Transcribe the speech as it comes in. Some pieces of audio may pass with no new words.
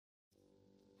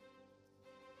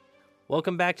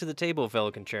Welcome back to the table,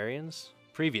 fellow contrarians.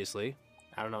 Previously,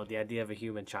 I don't know, the idea of a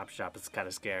human chop shop is kind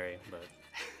of scary, but...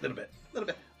 Little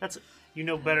bit. That's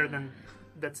better than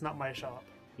that's not my shop.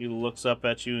 He looks up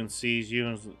at you and sees you,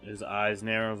 and his eyes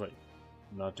narrow. Like,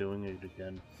 I'm not doing it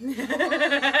again.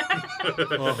 I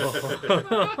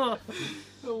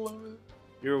love it.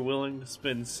 You're willing to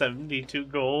spend 72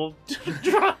 gold to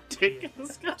draw a dick in the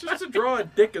sky? Just to draw a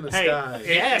dick in the sky.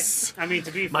 Yes! I mean,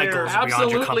 to be My fair, goals are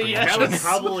beyond your absolutely, comprehension. that would yes.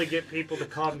 probably get people to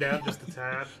calm down just a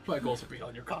tad. My goals are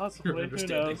beyond your Possibly, who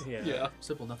understanding. knows? Yeah.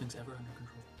 Simple, nothing's ever under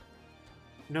control.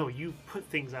 No, you put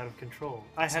things out of control.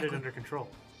 I had it under control.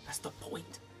 That's the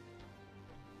point.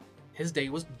 His day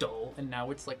was dull, and now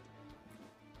it's, like,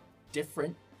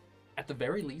 different, at the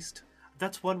very least.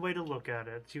 That's one way to look at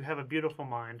it. You have a beautiful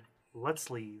mind. Let's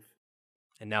leave.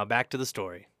 and now back to the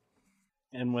story.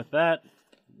 And with that,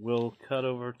 we'll cut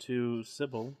over to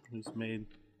Sybil, who's made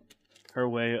her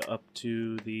way up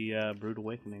to the Brood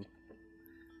Awakening.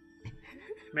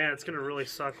 Man, it's gonna really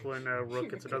suck when Rook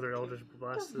gets another Eldritch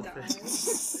Blast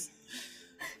this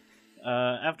thing.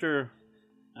 After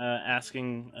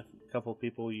asking a couple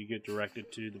people, you get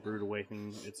directed to the Brood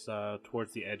Awakening. It's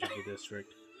towards the edge of the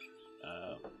district.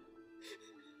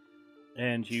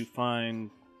 And you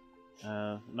find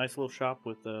a nice little shop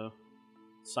with a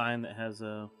sign that has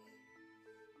a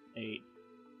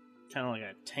kind of like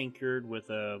a tankard with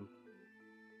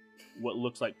what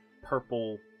looks like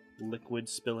purple liquid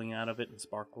spilling out of it and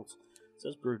sparkles. It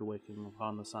says Brood Awakening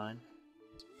upon the sign.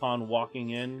 Upon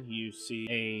walking in, you see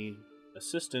a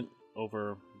assistant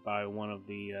over by one of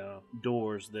the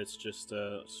doors that's just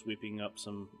sweeping up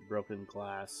some broken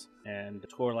glass, and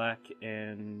Torlak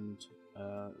and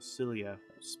Cilia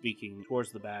speaking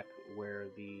towards the back where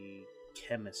the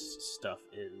chemist stuff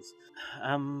is.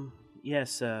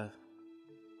 Yes,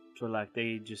 Torlak,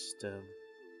 they just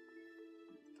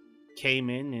came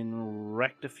in and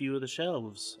wrecked a few of the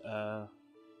shelves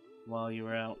while you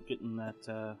were out getting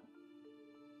that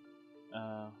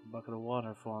bucket of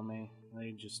water for me.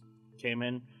 They just came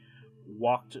in,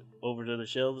 walked over to the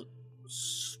shelves,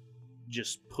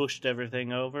 just pushed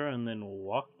everything over, and then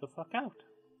walked the fuck out.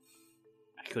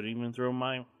 I couldn't even throw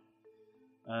my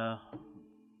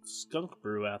skunk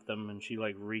brew at them, and she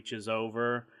like reaches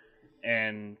over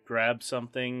and grabs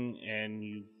something, and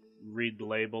you read the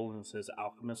label and it says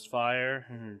Alchemist Fire,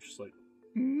 and you're just like...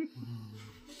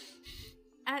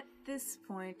 At this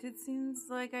point, it seems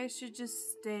like I should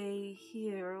just stay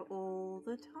here all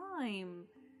the time.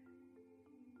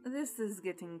 This is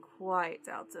getting quite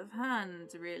out of hand,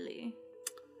 really.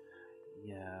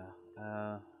 Yeah,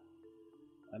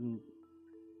 I'm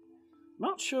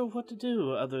not sure what to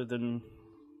do other than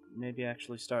maybe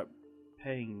actually start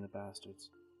paying the bastards.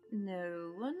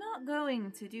 No, we're not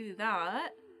going to do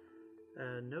that.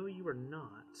 No, you are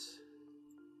not.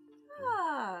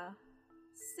 Ah,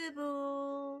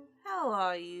 Sybil, how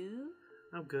are you?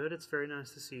 I'm good. It's very nice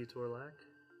to see you, Torlak.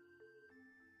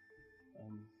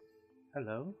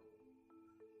 Hello?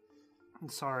 I'm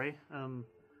sorry. I'm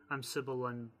Sybil.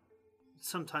 I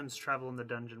sometimes travel in the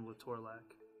dungeon with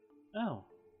Torlak. Oh,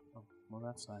 well,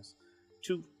 that's nice.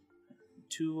 Two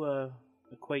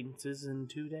acquaintances in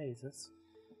 2 days. That's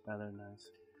rather nice.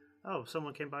 Oh,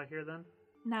 someone came by here then?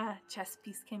 Nah, Chess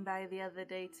Piece came by the other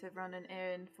day to run an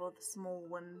errand for the small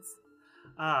ones.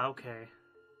 Ah, okay.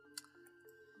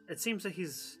 It seems that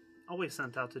he's always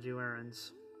sent out to do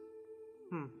errands.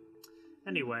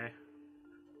 Anyway.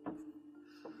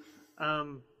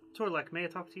 Torlak, may I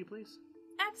talk to you, please?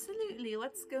 Absolutely,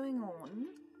 what's going on?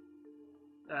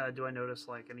 Do I notice,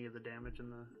 like, any of the damage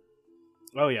in the...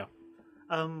 Oh, yeah.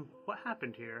 What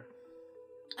happened here?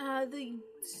 The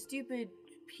stupid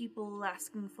people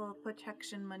asking for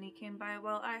protection money came by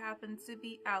while I happened to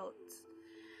be out.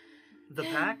 The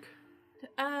pack?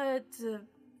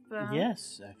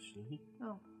 Yes, actually.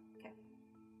 Oh, okay.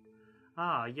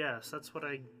 Ah, yes, that's what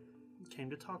I came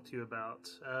to talk to you about.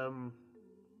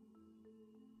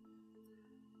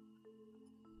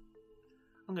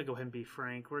 I'm gonna go ahead and be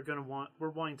frank. We're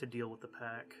wanting to deal with the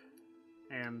pack,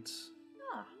 and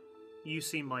you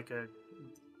seem like an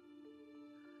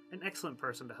excellent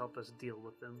person to help us deal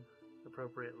with them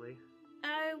appropriately.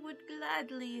 I would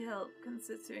gladly help,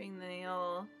 considering they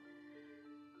are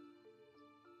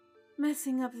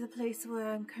messing up the place where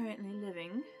I'm currently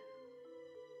living.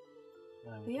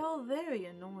 They are very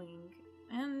annoying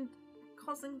and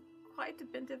causing quite a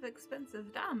bit of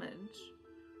expensive damage.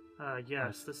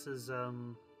 Yes, this is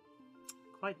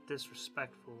quite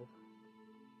disrespectful.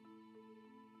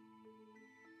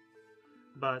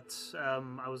 But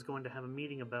I was going to have a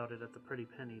meeting about it at the Pretty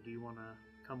Penny. Do you want to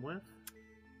come with?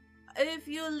 If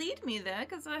you'll lead me there,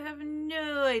 because I have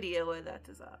no idea where that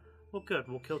is at. Well, good.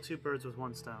 We'll kill 2 birds with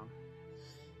 1 stone.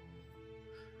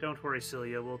 Don't worry,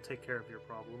 Celia. We'll take care of your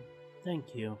problem.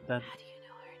 Thank you. That. How do you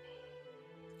know her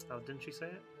name? Oh, didn't she say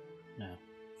it? No.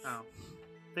 Oh.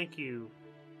 Thank you.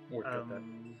 Ward cut that.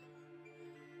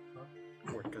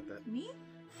 Ward cut that. Me?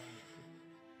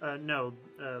 No.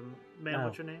 Ma'am,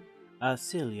 what's your name?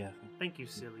 Celia. Thank you,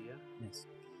 Celia. Yes.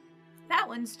 That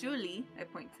one's Julie. I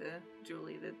point to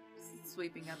Julie that's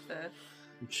sweeping up the...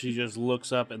 She just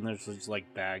looks up and there's just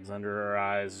like bags under her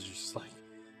eyes. Just like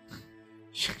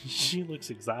she looks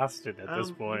exhausted at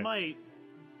this point. You might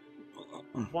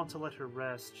want to let her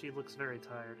rest. She looks very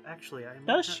tired. Actually,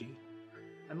 Does she?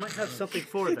 I might have something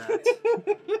for that.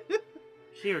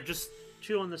 Here, just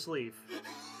chew on this leaf.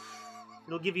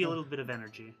 It'll give you a little bit of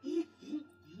energy.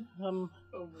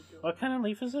 What kind of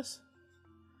leaf is this?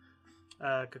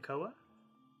 Cocoa?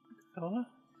 Cocoa?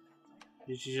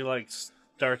 She like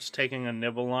starts taking a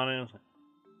nibble on it.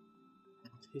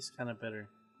 It tastes kind of bitter.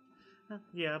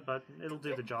 Yeah, but it'll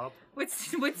do the job. Would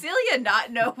Celia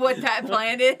not know what that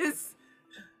plant is?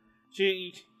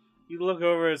 You look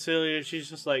over at Celia, she's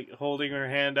just like holding her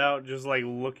hand out, just like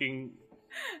looking.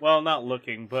 Well, not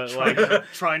looking, but like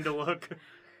trying to look.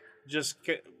 Just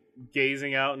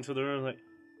gazing out into the room, like,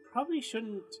 probably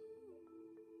shouldn't.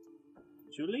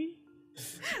 Julie?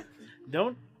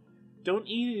 Don't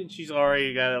eat it. And she's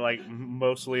already got it like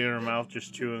mostly in her mouth,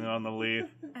 just chewing on the leaf.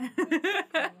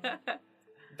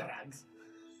 Drags.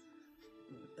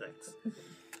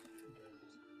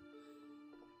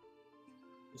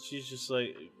 She's just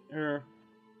like, her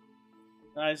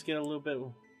eyes get a little bit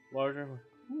larger.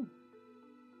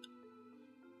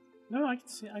 No, I can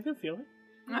see. I can feel it.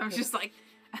 I was just like,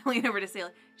 I lean over to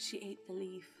Celia. She ate the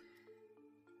leaf.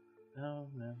 Oh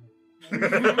no.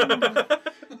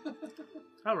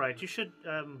 All right, you should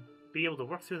be able to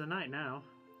work through the night now.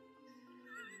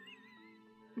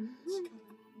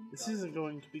 This isn't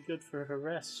going to be good for her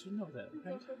rest. You know that,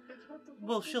 right?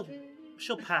 Well,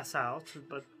 she'll pass out,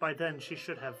 but by then she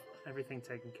should have everything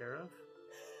taken care of.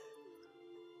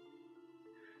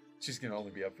 She's gonna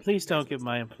only be up for Please don't give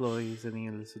my employees any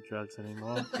illicit drugs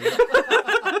anymore.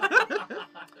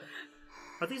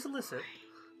 Are these illicit?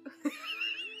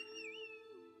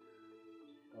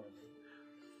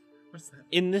 What's that?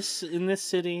 In this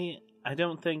city, I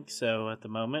don't think so at the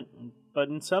moment, but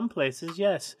in some places,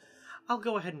 yes. I'll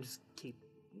go ahead and just keep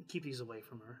these away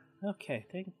from her. Okay,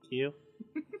 thank you.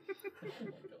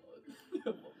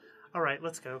 All right,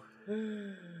 let's go.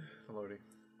 Hello.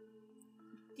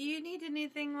 Do you need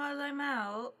anything while I'm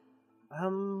out?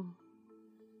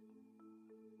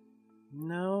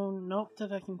 No, not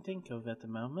that I can think of at the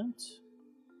moment.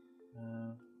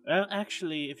 Well,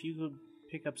 actually, if you could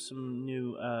pick up some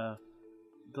new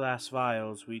glass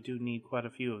vials, we do need quite a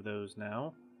few of those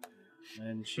now.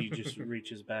 And she just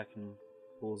reaches back and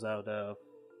pulls out a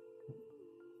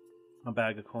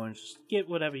bag of coins. Just get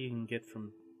whatever you can get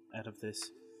from out of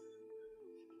this.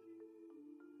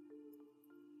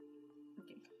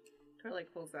 Okay. Carly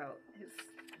pulls out his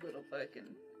little book and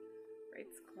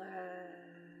writes vials.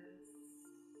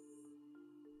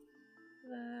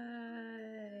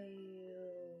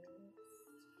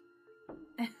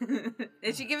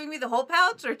 Is she giving me the whole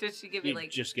pouch, or does she give me like...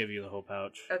 Just give you the whole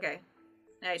pouch. Okay.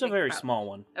 It's a very small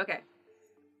one. Okay.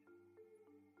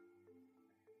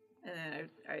 And then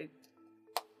I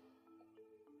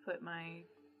put my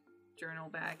journal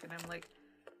back, and I'm like,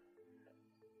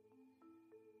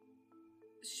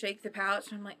 shake the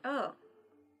pouch, and I'm like, oh.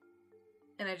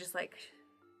 And I just like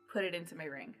put it into my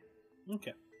ring.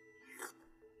 Okay.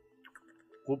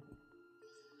 Whoop.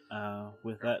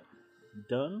 With that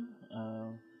done,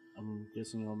 I'm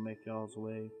guessing you'll make y'all's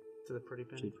way To the pretty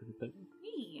penny. to the pretty penny.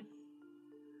 Me.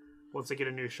 Once they get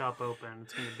a new shop open,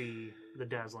 it's going to be the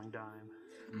Dazzling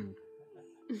Dime.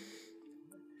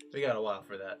 We got a while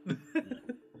for that.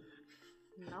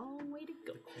 Long way to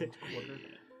go.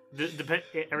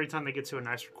 Every time they get to a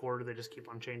nicer quarter, they just keep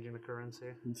on changing the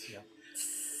currency. Yeah.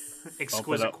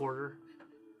 Exquisite up. quarter.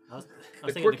 I was The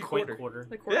thinking the quirky quick quarter. quarter.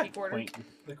 The quirky Yeah. quarter. Wait.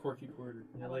 The quirky quarter.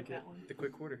 I like it. that one. The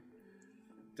quick quarter.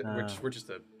 We're just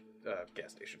a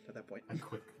gas station at that point.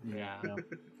 Quick. Yeah. Yeah.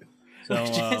 So,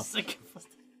 Just like-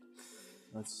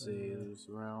 let's see. There's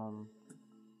around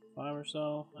 5 or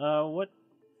so.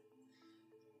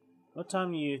 What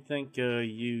time do you think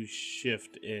you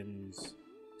shift ends?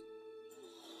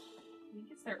 He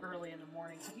gets there early in the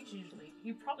morning, so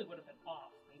he probably would have been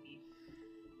off maybe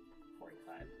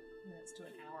 45 minutes to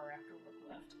an hour after work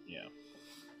left. Yeah.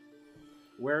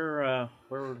 Where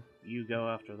would you go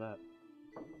after that?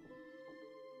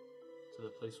 To the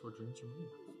place where dreams are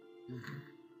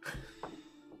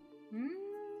made.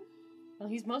 Well,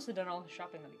 he's mostly done all the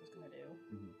shopping that he was going to do.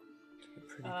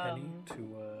 Pretty penny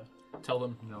Tell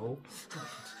them no.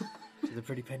 to the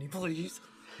pretty penny, please.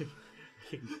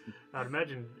 I'd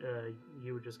imagine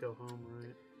you would just go home,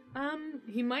 right?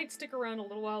 He might stick around a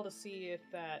little while to see if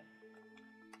that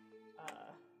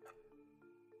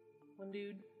one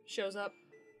dude shows up,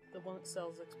 the one that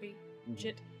sells XP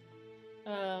shit.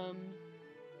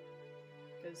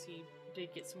 Because he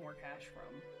did get some more cash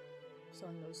from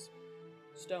selling those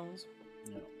stones.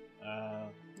 No.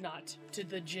 Not to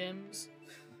the gyms.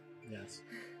 Yes.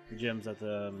 The gems at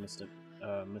the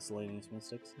miscellaneous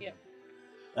mystics. Yep.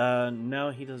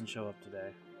 No, he doesn't show up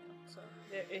today. So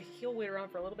he'll wait around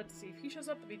for a little bit to see if he shows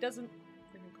up. If he doesn't,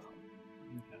 then he'll go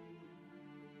home. Okay.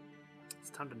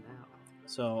 It's time to nap.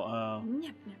 So,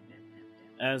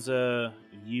 as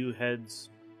you heads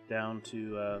down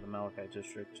to the Malachite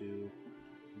district to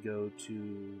go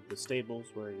to the stables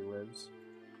where he lives,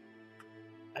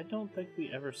 I don't think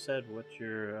we ever said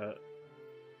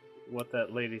what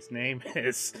that lady's name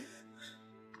is.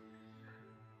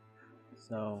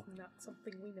 So Not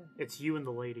something we know. It's you and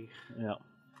the lady. yeah,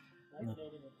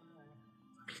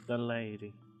 the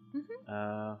lady. Mm-hmm.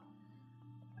 I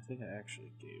think I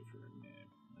actually gave her a name.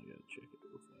 I gotta check it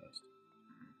real fast.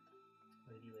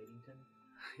 Lady Ladington?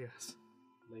 Yes.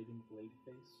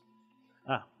 Ladyface?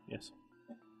 Ah, yes.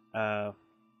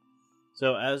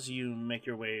 So as you make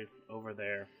your way over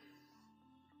there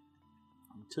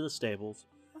to the stables,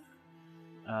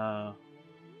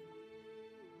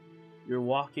 you're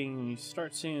walking and you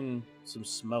start seeing some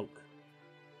smoke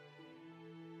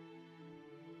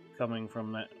coming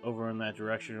from that over in that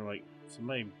direction. You're like,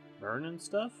 somebody burning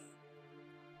stuff?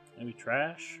 Maybe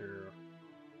trash, or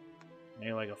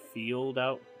maybe like a field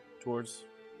out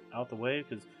the way,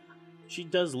 because she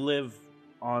does live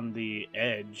on the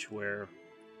edge where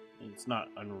it's not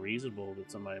unreasonable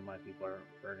that somebody might be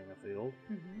burning a field.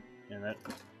 Mm-hmm. And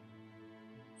that's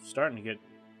starting to get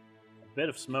a bit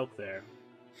of smoke there.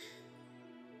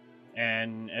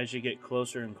 And as you get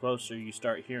closer and closer, you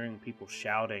start hearing people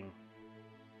shouting.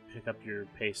 Pick up your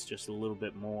pace just a little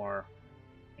bit more,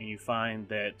 and you find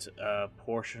that a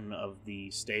portion of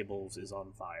the stables is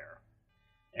on fire.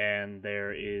 And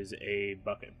there is a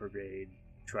bucket brigade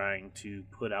trying to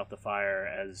put out the fire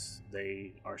as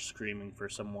they are screaming for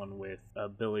someone with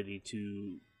ability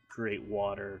to create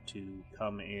water to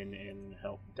come in and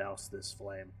help douse this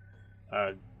flame.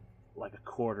 Like a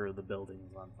quarter of the building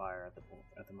is on fire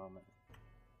at the moment.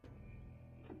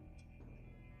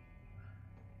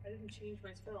 I didn't change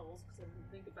my spells because I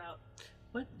didn't think about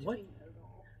What doing that at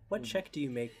all. what check do you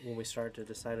make when we start to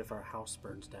decide if our house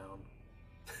burns down?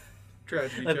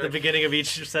 Tragedy At the check. beginning of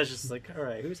each session, it's like, all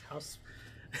right, whose house?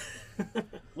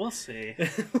 We'll see.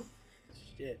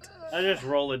 Shit. I just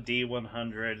roll a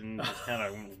D100 and just kind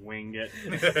of wing it.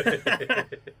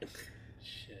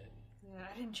 Shit. Yeah,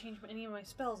 I didn't change any of my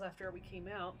spells after we came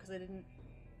out because I didn't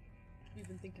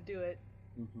even think to do it.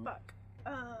 Mhm. Fuck.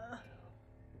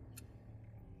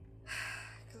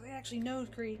 Because I actually know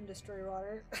create and destroy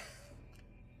water.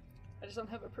 I just don't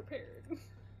have it prepared.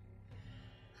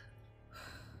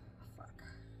 Fuck.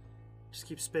 Just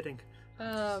keep spitting.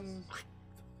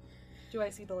 Do I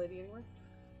see the lady anywhere?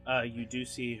 You do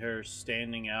see her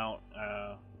standing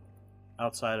outside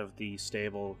of the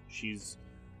stable. She's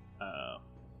a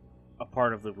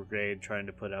part of the brigade trying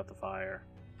to put out the fire.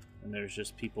 And there's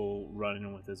just people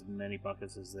running with as many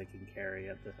buckets as they can carry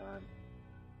at the time.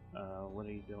 What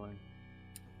are you doing?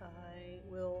 I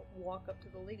will walk up to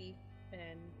the lady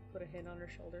and put a hand on her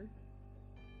shoulder.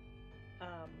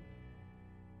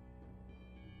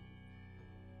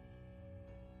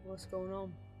 What's going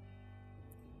on?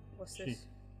 What's this?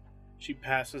 She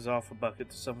passes off a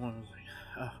bucket to someone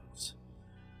who's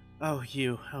like,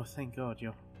 you. Oh, thank God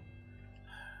you're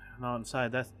not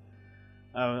inside. That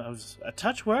I was a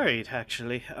touch worried,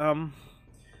 actually.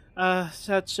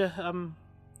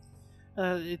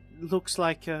 It looks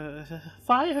like a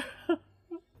fire.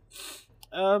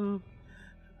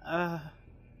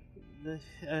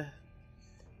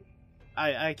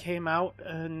 I came out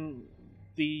and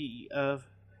the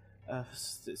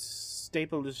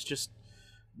stable is just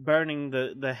burning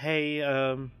the hay.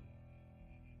 I'm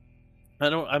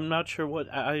not sure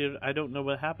what I don't know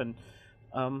what happened.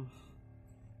 And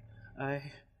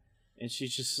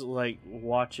she's just like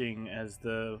watching as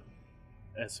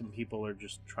some people are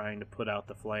just trying to put out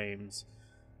the flames,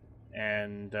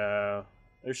 and they're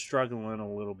struggling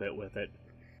a little bit with it.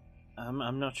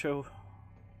 I'm not sure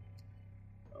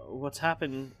what's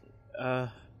happened.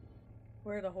 Where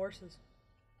are the horses?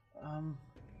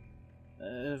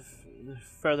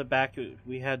 Further back,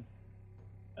 we had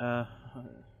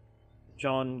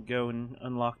John go and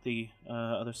unlock the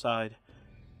other side,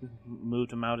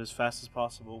 moved him out as fast as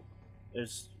possible.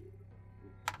 There's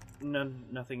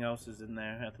nothing else is in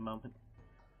there at the moment.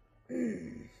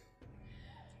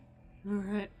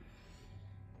 Alright.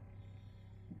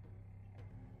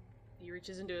 He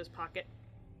reaches into his pocket,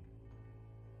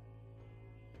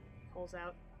 pulls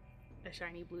out a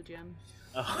shiny blue gem.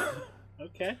 Oh,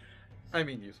 okay. I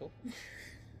mean, useful.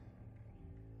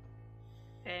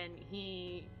 And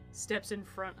he steps in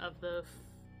front of the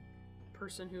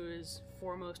person who is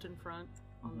foremost in front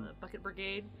on the bucket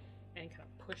brigade and kind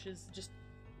of pushes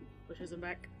him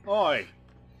back. Oi!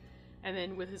 And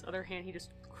then with his other hand, he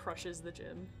just crushes the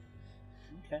gem.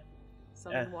 Okay.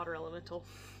 Summon water elemental.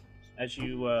 As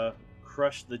you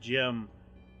crush the gem,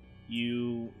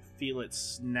 you feel it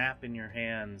snap in your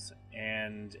hands,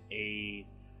 and a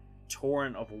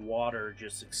torrent of water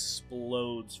just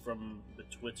explodes from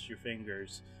betwixt your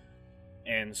fingers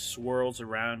and swirls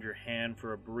around your hand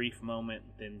for a brief moment,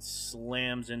 then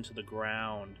slams into the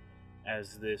ground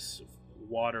as this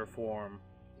water form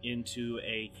into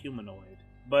a humanoid.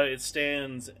 But it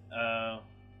stands a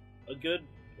good,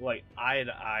 like, eye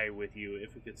to eye with you,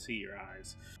 if we could see your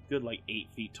eyes. Good, like, 8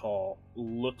 feet tall.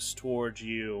 Looks towards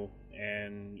you,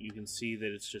 and you can see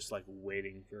that it's just, like,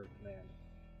 waiting for a command.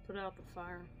 Put out the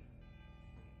fire.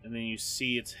 And then you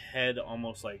see its head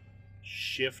almost, like,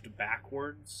 shift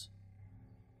backwards.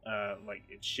 Like,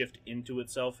 it shift into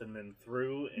itself and then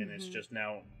through, and it's just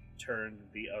now turned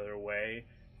the other way,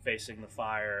 facing the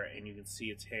fire, and you can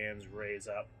see its hands raise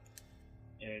up.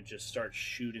 And it just starts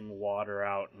shooting water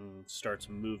out and starts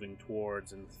moving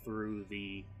towards and through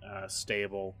the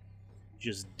stable,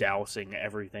 just dousing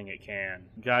everything it can.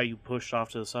 The guy you pushed off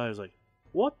to the side is like,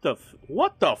 what the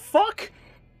fuck?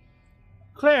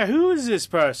 Claire, who is this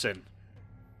person?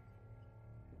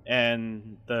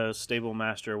 And the stable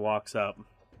master walks up.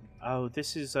 Oh,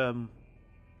 this is,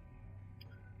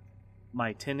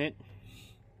 my tenant.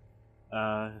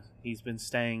 He's been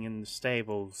staying in the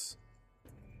stables.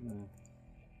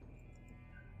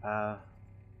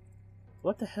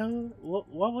 What the hell? What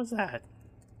was that?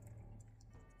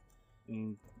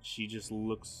 And she just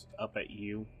looks up at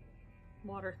you.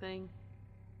 Water thing.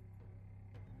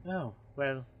 Oh,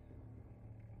 well.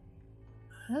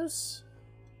 That's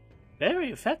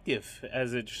very effective,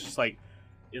 as it just, like,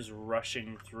 is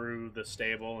rushing through the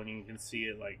stable, and you can see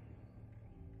it, like,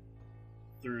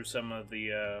 through some of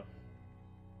the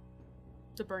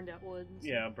burned out wood.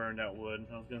 Yeah, burned out wood.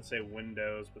 I was gonna say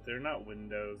windows, but they're not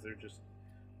windows. They're just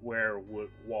where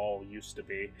wood wall used to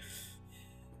be.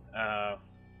 You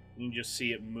can just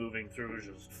see it moving through,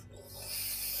 just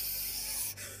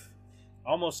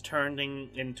almost turning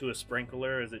into a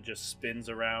sprinkler as it just spins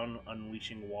around,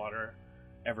 unleashing water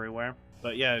everywhere.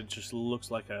 But yeah, it just looks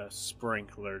like a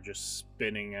sprinkler just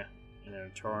spinning in a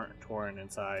torrent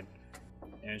inside.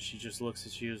 And she just looks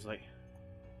at you as like,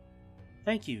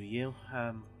 thank you, you.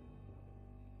 I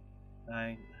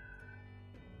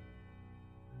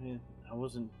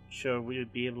wasn't sure we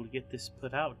would be able to get this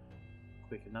put out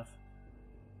quick enough.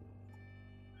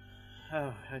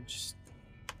 Oh,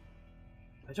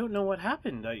 I don't know what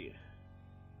happened. I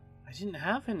didn't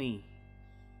have any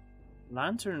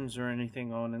lanterns or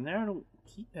anything on in there. I don't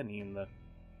keep any in the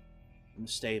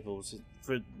stables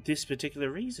for this particular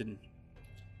reason.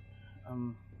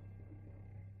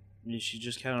 She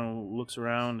just kind of looks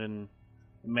around, and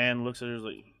the man looks at her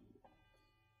like,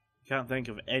 can't think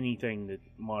of anything that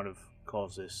might have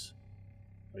caused this.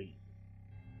 Like,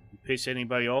 you piss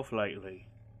anybody off lately?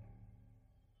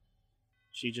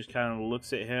 She just kind of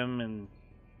looks at him, and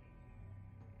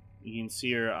you can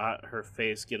see her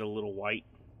face get a little white.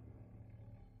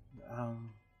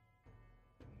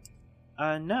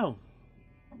 No.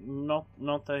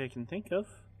 Not that I can think of.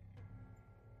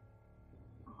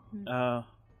 I'm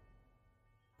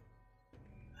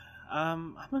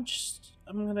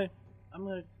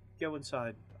gonna go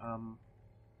inside.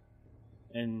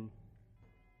 And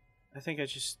I think I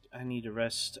need a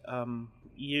rest.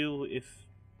 You,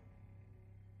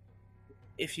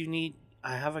 if you need,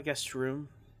 I have a guest room.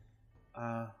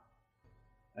 I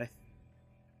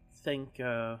think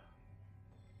the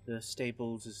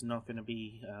stables is not going to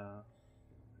be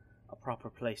a proper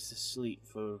place to sleep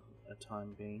for a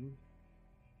time being.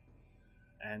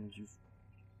 And you've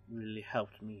really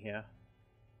helped me here.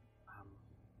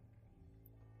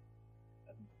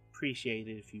 I'd appreciate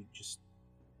it if you just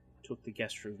took the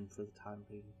guest room for the time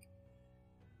being.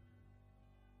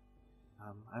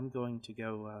 I'm going to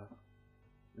go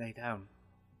lay down.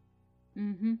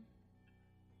 Mm-hmm.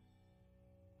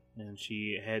 And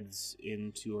she heads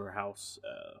into her house,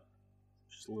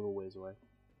 just a little ways away.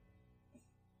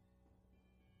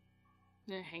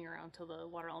 I'm gonna hang around till the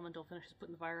water elemental finishes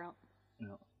putting the fire out.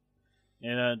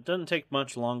 And it doesn't take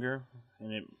much longer,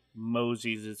 and it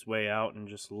moseys its way out and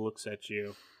just looks at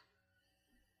you.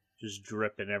 Just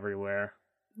dripping everywhere.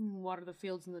 Water the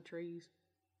fields and the trees.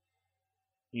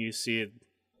 You see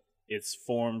its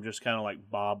form just kind of like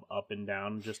bob up and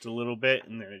down just a little bit,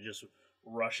 and then it just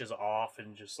rushes off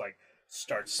and just like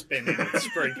starts spinning and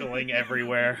sprinkling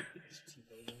everywhere.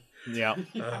 Yeah.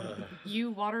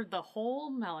 You watered the whole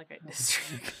Malachite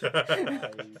district.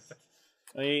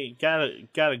 I mean,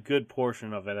 got a good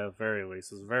portion of it at the very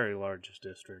least. It's a very large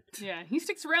district. Yeah, he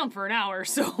sticks around for an hour,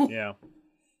 so... Yeah.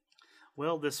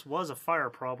 Well, this was a fire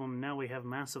problem. Now we have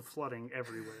massive flooding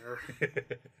everywhere.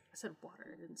 I said water,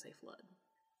 I didn't say flood.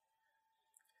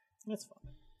 That's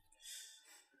fine.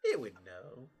 It would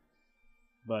know.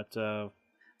 But,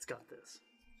 It's got this.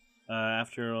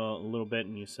 after a little bit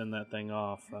and you send that thing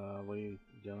off, what are you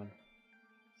doing?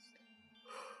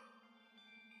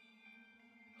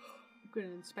 I'm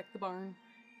gonna inspect the barn.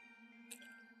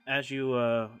 As you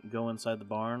go inside the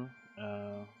barn,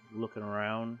 looking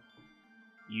around,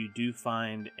 you do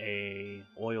find a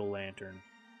oil lantern.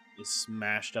 It's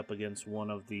smashed up against one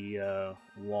of the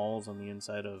walls on the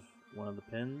inside of one of the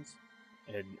pins.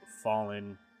 It had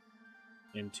fallen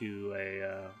into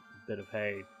a bit of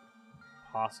hay,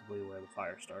 possibly where the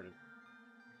fire started.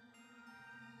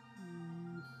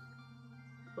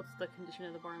 What's the condition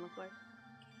of the barn look like?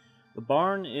 The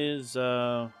barn is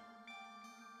a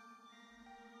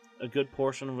good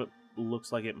portion of it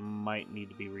looks like it might need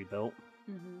to be rebuilt.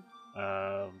 Mm-hmm.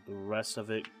 The rest of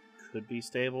it could be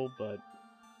stable, but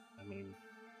I mean,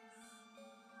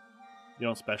 you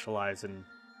don't specialize in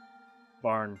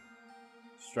barn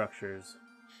structures.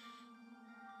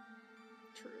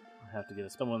 True. I have to get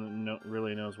someone that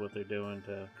really knows what they're doing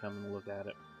to come and look at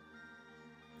it.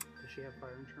 Does she have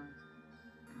fire insurance?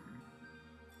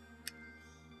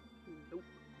 Nope.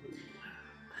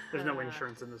 There's no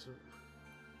insurance in this.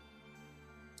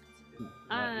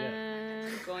 Not yet.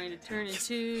 I'm going to turn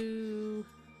into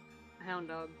a hound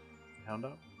dog. Hound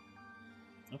dog?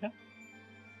 Okay.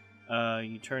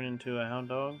 You turn into a hound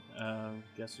dog.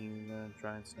 Guessing you're gonna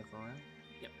try and sniff around.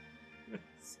 Yep.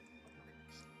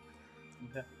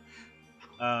 Okay.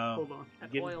 Hold on.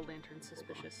 That Give- oil lantern's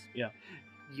suspicious. Yeah.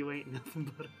 You ain't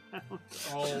nothing but a hound.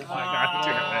 Oh my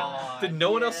God Did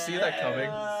no one else see that coming?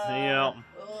 Yeah.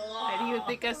 Why do you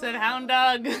think I said hound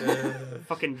dog?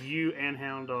 Fucking you and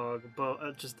hound dog.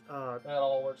 That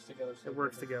all works together. It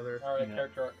works together. All right, Yeah.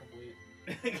 character arc complete.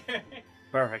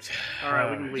 Perfect. All right,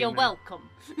 we can leave You're now. welcome.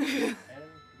 And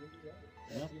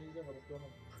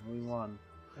We won.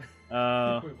 we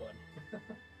won.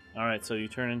 All right. So you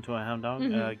turn into a hound dog.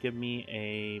 Mhm. Give me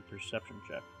a perception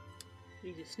check.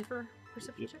 Need a sniffer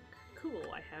perception Yep. check?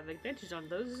 Cool, I have advantage on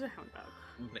those as a hound dog.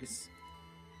 Nice.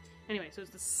 Anyway, so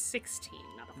it's the 16,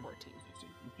 not a 14.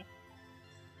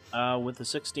 With the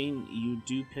 16, you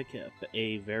do pick up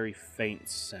a very faint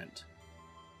scent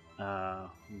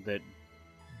that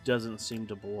doesn't seem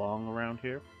to belong around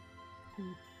here.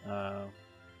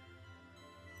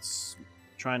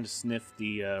 Trying to sniff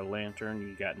the lantern,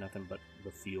 you got nothing but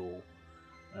the fuel.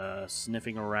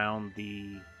 Sniffing around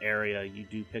the area, you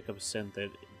do pick up a scent that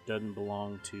doesn't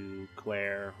belong to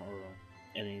Claire or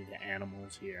any of the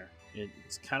animals here.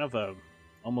 It's kind of a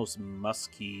almost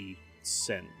musky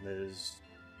scent that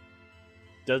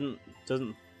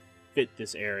doesn't fit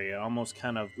this area. Almost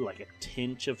kind of like a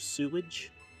tinge of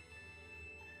sewage.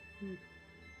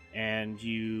 And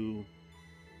you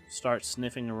start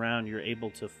sniffing around. You're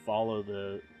able to follow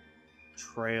the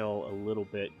trail a little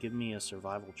bit. Give me a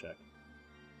survival check,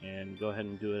 and go ahead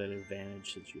and do it at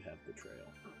advantage since you have the trail.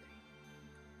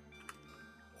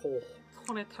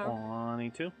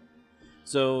 22.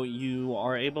 So you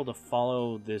are able to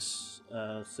follow this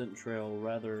scent trail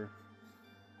rather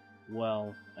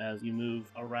well. As you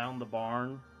move around the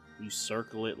barn, you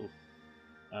circle it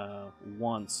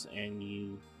once, and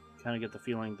you kind of get the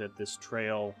feeling that this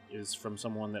trail is from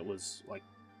someone that was like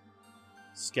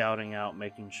scouting out,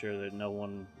 making sure that no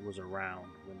one was around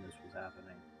when this was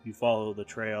happening. You follow the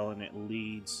trail, and it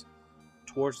leads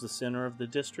towards the center of the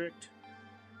district,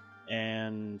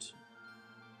 and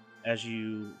as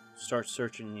you start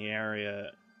searching the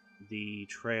area, the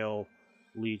trail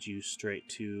leads you straight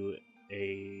to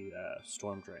a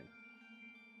storm drain.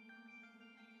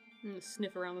 I'm gonna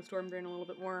sniff around the storm drain a little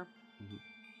bit more. Mhm.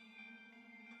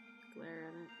 Glare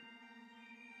at it.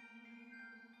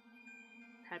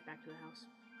 Head back to the house.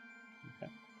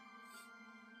 Okay.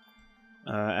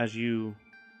 As you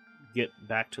get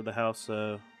back to the house,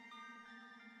 you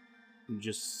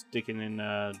just sticking in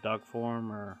dog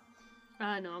form, or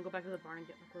No, I'll go back to the barn and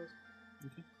get my clothes.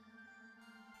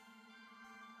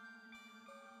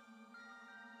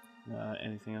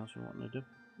 Anything else you want to do?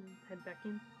 Head back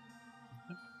in.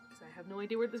 Because I have no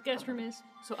idea where this guest room is.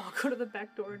 So I'll go to the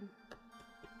back door.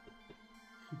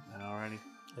 Alrighty.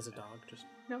 As a dog, just.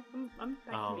 No, I'm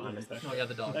back Oh, to I me. missed that. Oh yeah,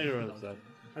 the dog. I don't know that.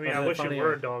 I mean, Oh, I that's wish it funny,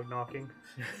 were yeah. a dog knocking.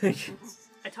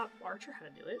 I taught Archer how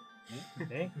to do it.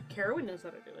 Hey. Carowin knows how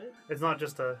to do it. It's not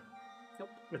just a. Nope.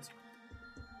 It's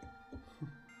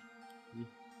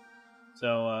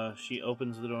So she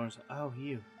opens the door and says, "Oh,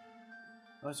 you.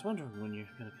 I was wondering when you're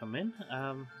gonna come in.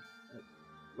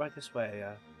 Right this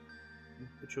way.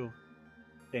 Put your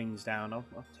things down. I'll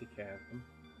take care of them."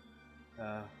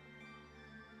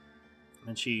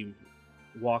 And she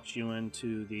walks you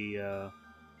into the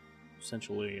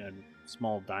essentially a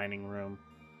small dining room.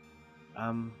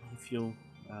 If you'll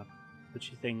put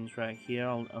your things right here,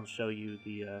 I'll show you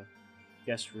the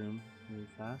guest room really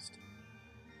fast.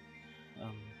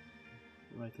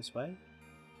 Right this way.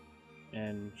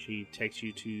 And she takes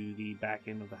you to the back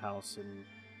end of the house and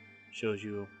shows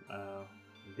you a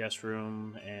guest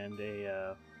room and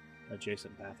a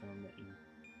adjacent bathroom that you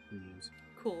can use.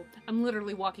 Cool. I'm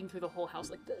literally walking through the whole house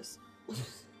like this.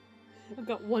 I've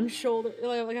got one shoulder,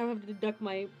 like I have to duck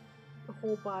my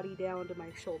whole body down to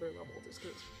my shoulder level just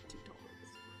because it's too tall.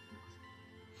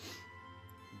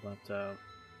 But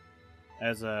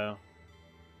as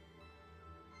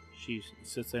she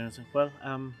sits there and says, "Well,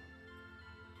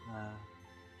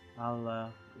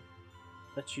 I'll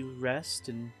let you rest,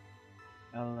 and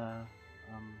I'll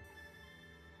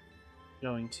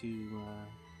going to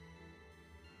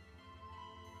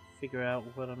figure out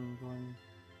what I'm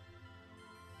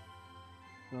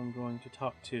going to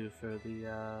talk to for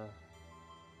the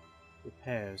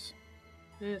repairs."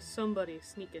 There's somebody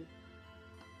sneaking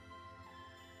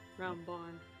around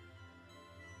barn.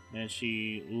 And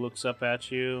she looks up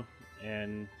at you,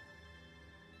 and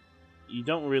you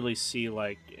don't really see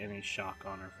like any shock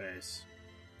on her face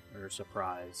or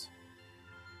surprise.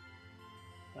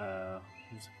 She's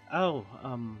like, "Oh,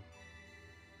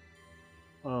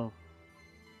 well,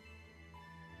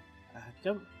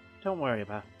 don't worry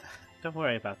about that. Don't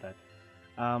worry about that.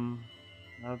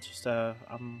 I'll just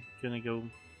I'm gonna go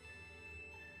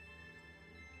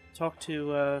talk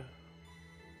to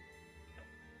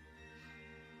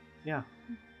yeah."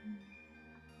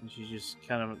 And she just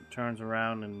kind of turns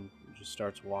around and just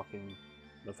starts walking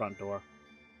the front door.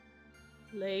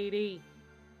 Lady.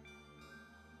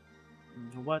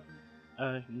 What?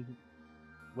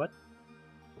 What?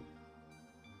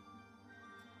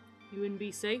 You wouldn't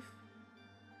be safe?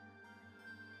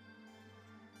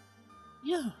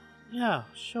 Yeah,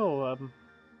 sure,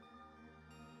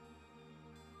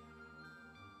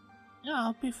 yeah,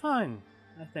 I'll be fine,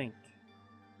 I think.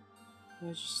 I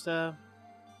just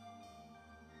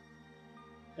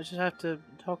have to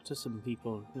talk to some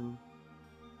people, and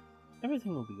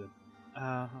everything will be good.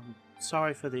 I'm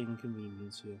sorry for the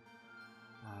inconvenience here.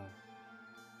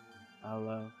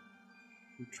 I'll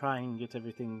try and get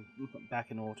everything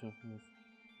back in order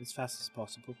as fast as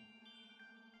possible.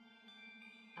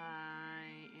 I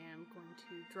am going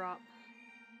to drop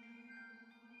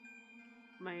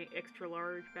my extra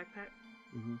large backpack.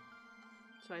 Mm-hmm.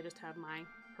 So I just have my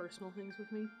personal things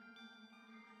with me.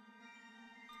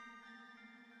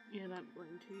 And I'm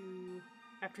going to,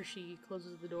 after she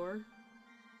closes the door,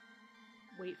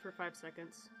 wait for 5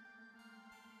 seconds.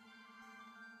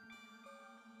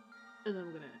 And then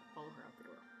I'm going to follow her out the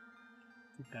door.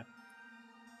 Okay.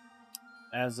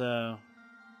 As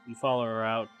you follow her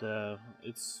out,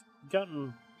 it's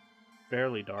gotten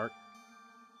fairly dark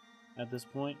at this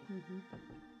point.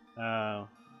 Mm-hmm.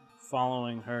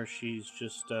 Following her, she's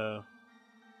just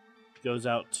goes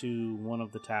out to one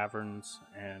of the taverns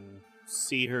and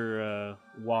see her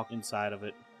walk inside of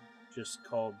it, just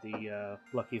called the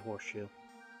Lucky Horseshoe.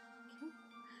 Okay.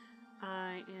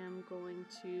 I am going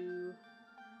to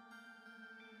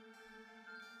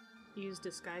use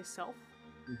Disguise Self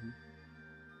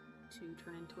to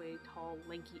turn into a tall,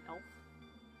 lanky elf.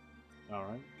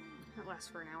 Alright. That lasts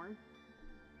for an hour.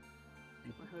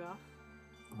 Take my hood off.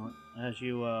 As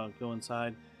you go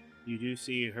inside, you do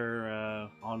see her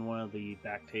on one of the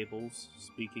back tables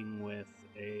speaking with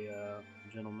a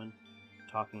gentleman,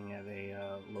 talking at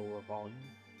a lower volume.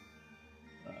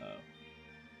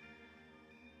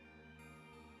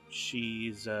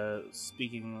 She's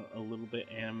speaking a little bit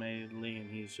animatedly,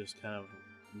 and he's just kind of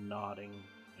nodding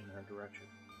in her direction.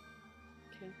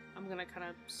 Okay. I'm gonna kind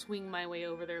of swing my way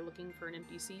over there looking for an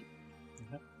empty seat.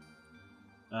 Okay.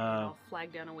 And I'll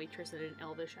flag down a waitress that in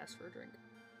Elvish asks for a drink.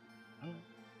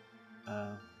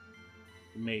 The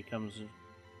maid comes in.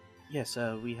 Yes,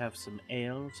 we have some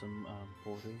ale, some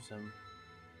porters,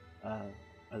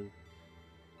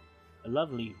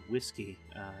 lovely whiskey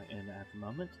in at the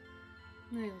moment.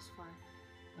 It was fine.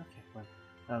 Okay, well,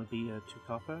 that'll be 2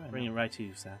 copper. And bring it right to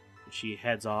you, sir. She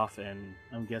heads off, and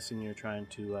I'm guessing you're trying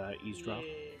to eavesdrop.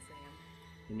 Yes, I am.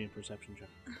 Give me a perception check.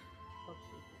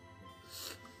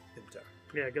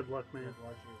 Yeah, good luck, man.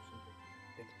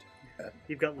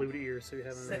 You've got lewd ears, so you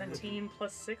haven't. 17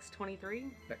 plus 6,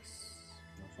 23. Nice.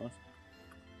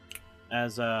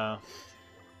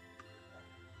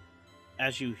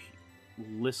 As you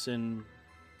listen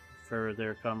for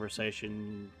their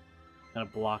conversation, kind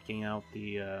of blocking out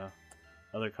the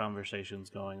other conversations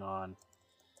going on,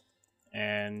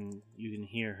 and you can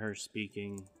hear her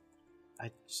speaking.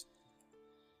 It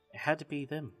had to be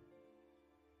them.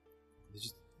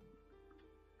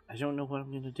 I don't know what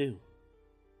I'm gonna do.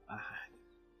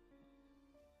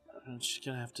 I'm just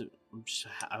gonna have to.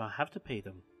 I'll have to pay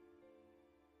them.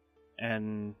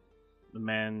 And the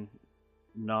man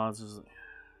nods. Is like,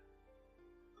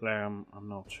 Claire, I'm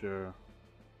not sure.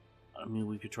 I mean,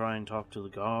 we could try and talk to the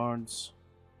guards.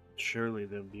 Surely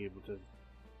they'll be able to,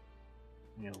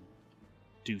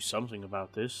 do something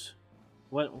about this.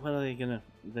 What are they gonna?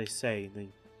 They say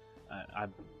I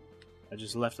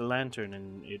just left a lantern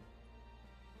and it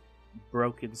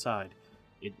broke inside.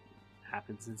 It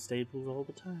happens in stables all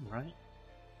the time, right?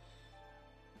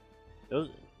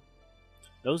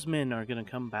 Those men are gonna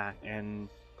come back, and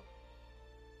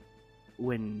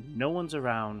when no one's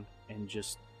around, and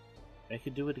they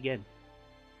could do it again.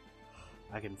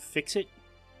 I can fix it,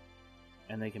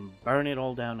 and they can burn it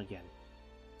all down again.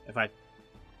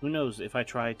 Who knows, if I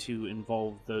try to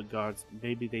involve the guards,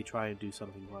 maybe they try and do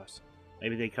something worse.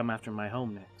 Maybe they come after my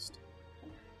home next.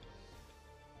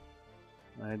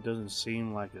 It doesn't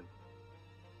seem like a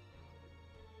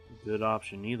good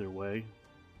option either way.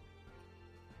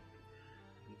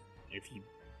 If you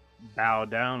bow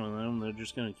down on them, they're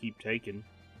just going to keep taking.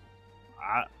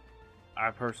 I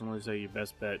personally say your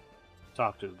best bet,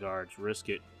 talk to the guards, risk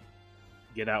it,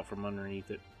 get out from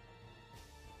underneath it.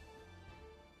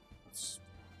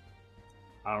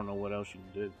 I don't know what else you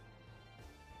can do.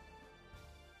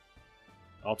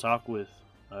 I'll talk with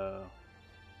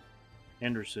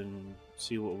Henderson,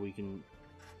 see what we can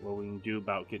do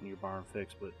about getting your barn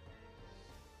fixed, but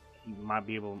you might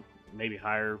be able maybe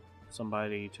hire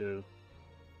somebody to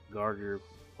guard your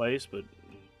place, but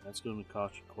that's going to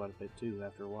cost you quite a bit too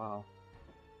after a while.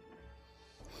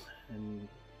 And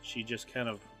she just kind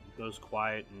of goes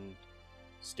quiet and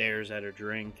stares at her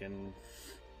drink, and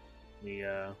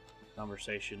the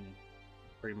conversation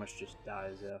pretty much just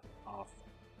dies off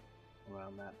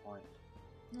around that point.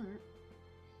 Alright.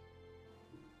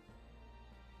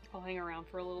 I'll hang around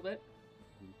for a little bit,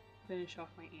 finish off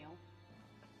my ale,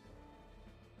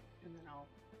 and then I'll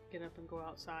get up and go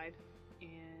outside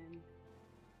and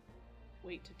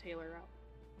wait to tailor out.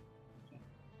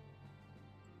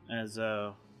 As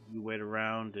you wait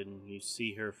around and you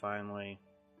see her finally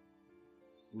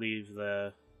leave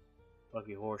the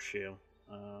Lucky Horseshoe,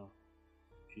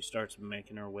 she starts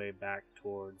making her way back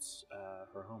towards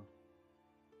her home.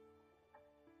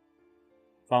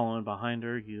 Following behind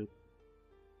her, you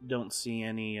don't see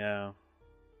anyone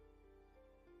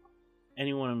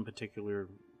in particular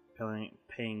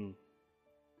paying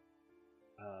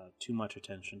too much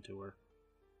attention to her.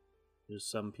 There's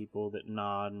some people that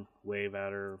nod and wave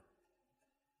at her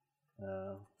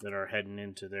that are heading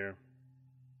into their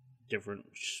different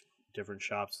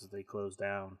shops as they close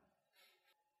down.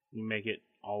 You make it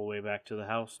all the way back to the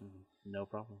house and no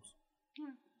problems.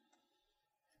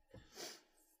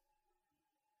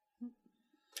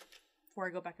 Before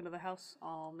I go back into the house,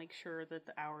 I'll make sure that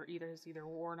the hour is either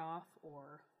worn off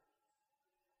or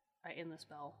I end the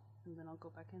spell, and then I'll go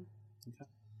back in. Okay.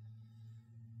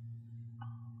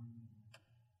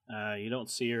 You don't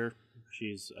see her.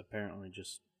 She's apparently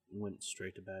just went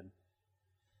straight to bed.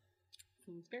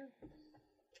 Seems fair.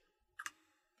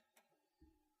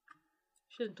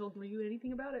 Shouldn't have told you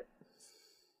anything about it.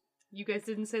 You guys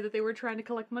didn't say that they were trying to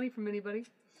collect money from anybody.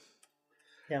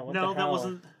 Yeah, what No, the that hell?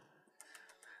 wasn't.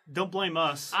 Don't blame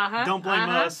us. Uh-huh, Don't blame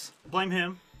us. Blame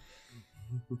him.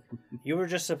 You were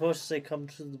just supposed to say, "Come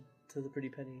to the pretty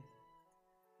penny."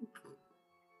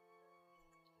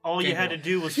 All you had to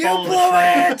do was You follow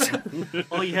blew the train.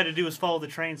 All you had to do was follow the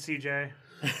train, CJ.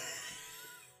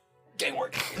 Game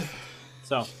work.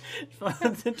 So,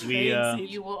 The we train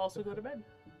You will also go to bed.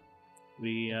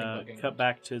 we bugging. cut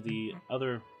back to the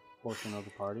other portion of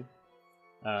the party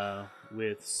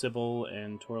with Sybil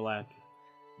and Torlak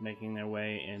making their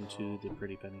way into the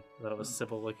Pretty Penny. That was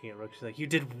Sybil looking at Rook. She's like, "You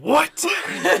did what?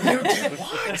 You did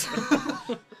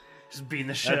what?" Just beating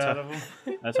the shit out of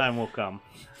him. That time will come.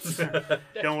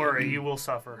 Don't worry, you will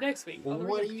suffer. Next week. on the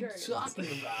What are Ring of you Chariots. talking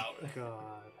about? God.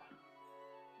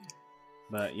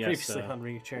 But yes, Previously on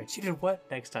Ring of Chariots. You did what?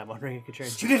 Next time on Ring of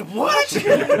Chariots. You did what?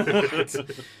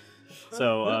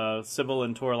 so Sybil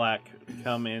and Torlak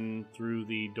come in through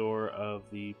the door of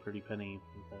the Pretty Penny.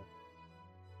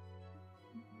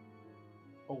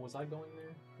 Oh, was I going there?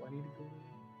 Do I need to go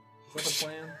there? Is that the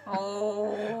plan?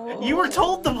 Oh. You were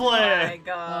told to play! My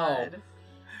God. Oh.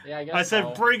 Yeah, I guess I said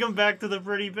so. bring him back to the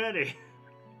Pretty Penny.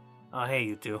 Oh, hey,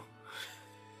 you two.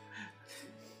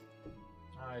 Oh,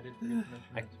 I did forget to mention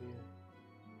that to you.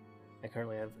 I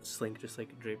currently have Slink just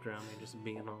like draped around me, just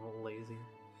being all lazy.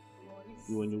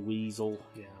 You and your weasel.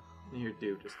 Yeah. And your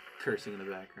dude just cursing in the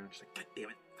background, just like, God damn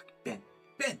it, fucking Ben,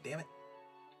 Ben, damn it,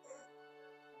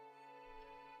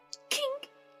 Kink.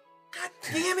 God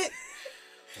damn it.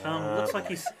 Looks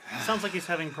like sounds like he's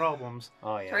having problems.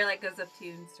 Oh yeah. Tori like goes up to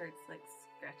you and starts like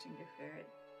scratching your ferret.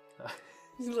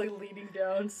 He's like leaning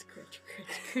down, scratch, scratch,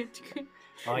 scratch, scratch.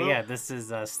 Oh yeah, this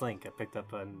is Slink. I picked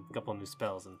up a couple new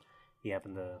spells, and he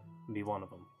happened to be one of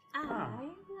them. I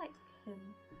like him.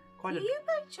 Quite Do a you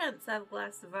by chance have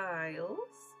glass vials?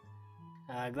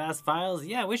 Glass vials.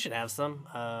 Yeah, we should have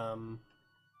some.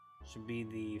 Should be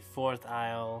the fourth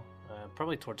aisle,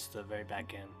 probably towards the very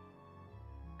back end.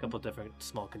 A couple different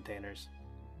small containers.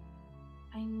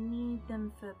 I need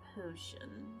them for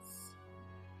potions.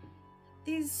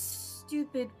 These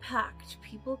stupid pact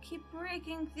people keep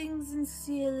breaking things in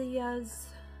Celia's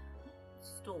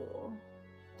store.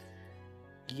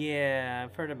 Yeah,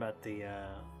 I've heard about the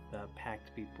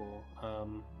pact people. I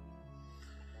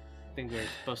think we're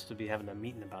supposed to be having a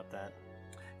meeting about that.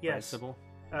 Right, Yes. Sybil?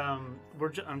 I'm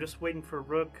just waiting for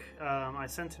Rook. I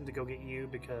sent him to go get you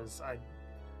because I'm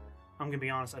gonna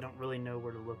be honest, I don't really know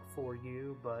where to look for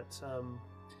you, but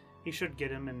he should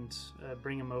get him and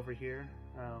bring him over here.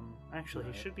 Actually,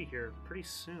 Right. he should be here pretty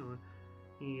soon.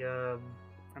 He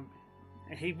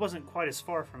wasn't quite as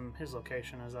far from his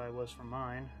location as I was from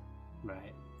mine.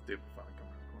 Right. Dude, fucking come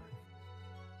on.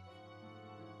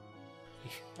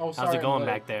 Oh, sorry. How's it I'm going late.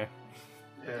 back there?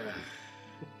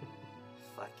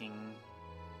 Fucking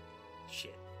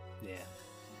shit. Yeah.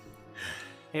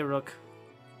 Hey, Rook.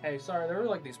 Hey, sorry, there were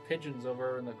like these pigeons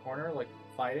over in the corner, like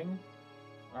fighting.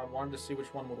 I wanted to see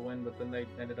which one would win, but then they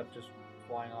ended up just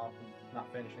flying off and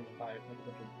not finishing the fight. Like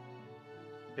a bunch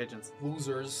Pigeons. of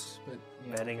losers. But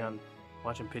yeah. Betting on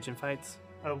watching pigeon fights?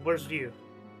 Where's you?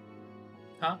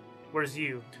 Huh? Where's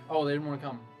you? Oh, they didn't want to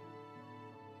come.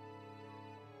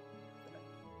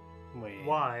 Wait.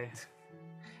 Why?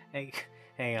 Hey,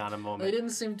 hang on a They moment. didn't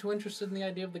seem too interested in the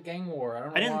idea of the gang war. I don't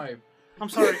know I didn't- why. I'm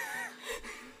sorry.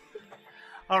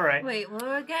 All right. Wait,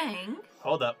 we're a gang?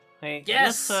 Hold up. Hey,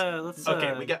 Yes! Let's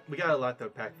Okay, we got a lot to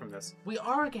pack from this. We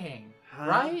are a gang, Huh?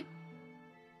 right?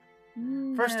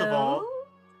 First of all- No?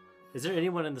 Is there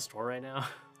anyone in the store right now,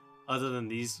 other than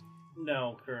these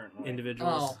No, currently.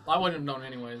 individuals? Oh, I wouldn't have known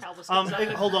anyways. Albus Um, comes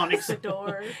out hold on, and the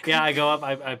door. Yeah, I go up.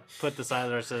 I put the sign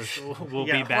that says "We'll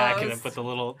Yeah. be back," and then Closed. put the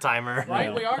little timer. Right,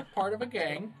 No. we are part of a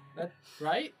gang. That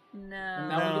right? No. And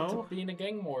now we get No. to be in a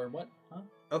gang war. What? Huh?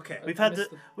 Okay, We've I had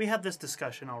missed we had this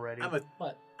discussion already. I'm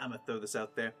What? gonna throw this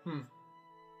out there. Hmm.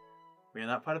 We are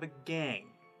not part of a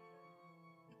gang.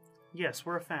 Yes,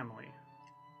 we're a family.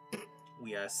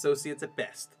 We are associates at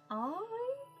best. I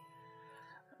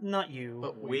Not you.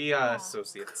 But We are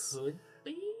associates. could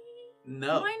be.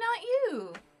 No. Why not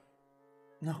you?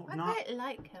 No, I not quite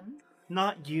like him.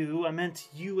 not you. I meant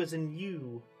you as in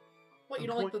you. What, you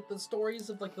don't like the stories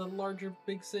of like the larger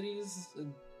big cities,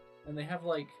 and they have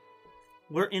like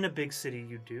We're in a big city,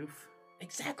 you doof.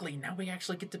 exactly. Now we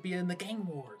actually get to be in the gang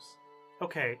wars.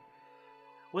 Okay.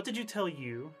 What did you tell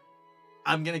you?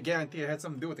 I'm gonna guarantee it had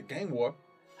something to do with the gang war.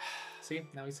 See,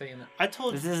 now he's saying that. I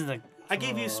told This isn't a. I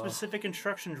gave you specific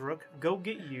instructions, Rook. Go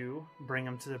get you, bring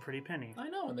him to the Pretty Penny. I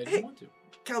know, and they Hey. didn't want to.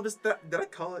 Calvis, did I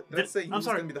call it? Did I Did- say he I'm was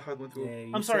sorry. gonna be the hard one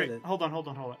to? I'm sorry. Hold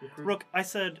on. Rook, I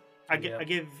said I Yeah.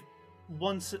 gave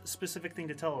one specific thing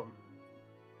to tell him,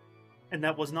 and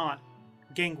that was not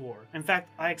gang war. In fact,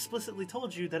 I explicitly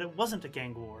told you that it wasn't a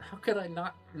gang war How could I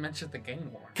not mention the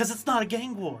gang war? because it's not a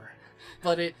gang war.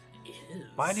 But it is.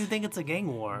 Why do you think it's a gang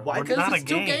war? Why? We're Because not it's a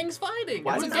two gang. gangs fighting.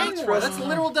 Why It's a do you gang not war. trust- That's the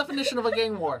literal definition of a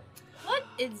gang war. What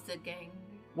is the gang?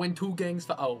 When two gangs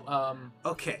fight. Oh,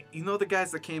 Okay, you know the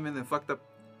guys that came in and fucked up,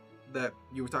 that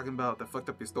you were talking about, that fucked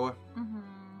up your store? Mm-hmm.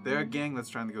 They're a gang that's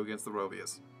trying to go against the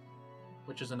Rovias.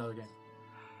 which is another gang.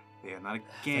 They are not a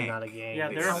They're gang. not a gang. Yeah,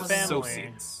 they're a It's family.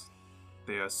 associates.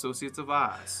 They are associates of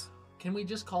ours. Can we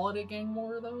just call it a gang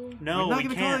war though? No, We're not we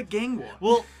gonna can't. call it a gang war.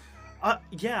 Well,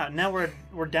 yeah. Now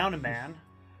we're down a man,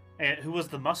 And who was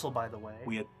the muscle, by the way?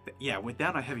 We're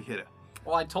down a heavy hitter.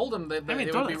 Well, I told them that I mean,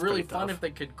 it would be Donut's really pretty fun tough. if they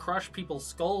could crush people's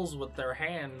skulls with their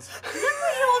hands. Look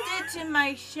what y'all did to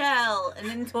my shell. And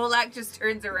then Tolak just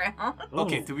turns around.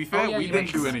 Okay, to be fair, yeah, we you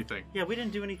didn't do mentioned- anything. Yeah, we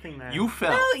didn't do anything there. You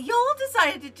fell. No, y'all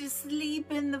decided to just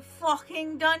sleep in the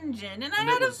fucking dungeon. And I And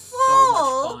had it a was so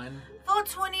fall much fun. for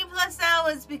 20 plus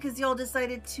hours because y'all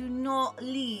decided to not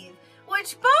leave.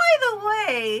 Which, by the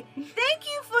way, thank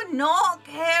you for not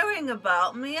caring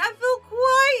about me. I feel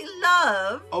quite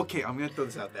loved. Okay, I'm gonna throw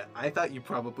this out there. I thought you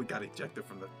probably got ejected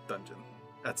from the dungeon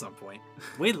at some point.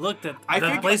 We looked at I the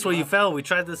figured- place where you fell. We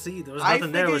tried to see. There was I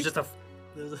nothing there. It was just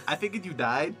figured- a. I figured you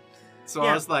died, so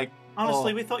Yeah. I was like,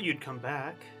 Honestly, oh. we thought you'd come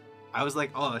back. I was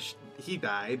like, oh, he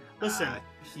died. Listen.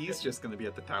 He's just gonna be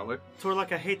at the tower.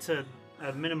 Torlak, I hate to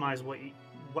minimize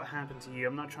what happened to you.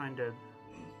 I'm not trying to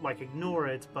ignore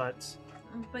it, but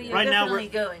But you're Right now definitely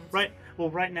going to.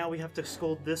 right now we have to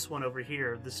scold this one over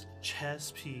here, this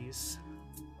chess piece,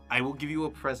 I will give you a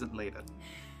present later.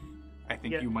 I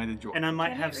think Yeah. you might enjoy. and I might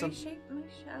Can have I some. reshape my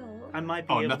shell? I might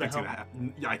be Oh, able to nothing's help. gonna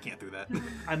happen. Yeah, I can't do that.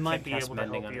 I might be Can't cast able to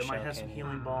mending help on you. a I might shell, have some can you?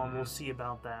 healing balm. We'll see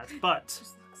about that. But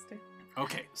Just looks there.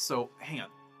 Okay, so hang on.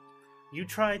 you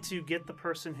try to get the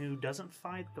person who doesn't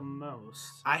fight the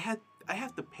most. I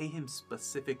have to pay him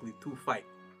specifically to fight.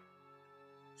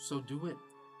 So do it.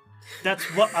 That's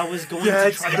what I was going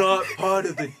to try. part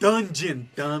of the dungeon,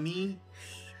 dummy.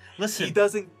 Listen, He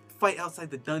doesn't fight outside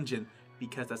the dungeon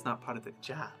because that's not part of the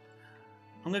job.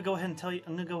 I'm gonna go ahead and tell you.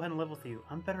 I'm gonna go ahead and level with you.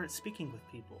 I'm better at speaking with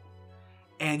people.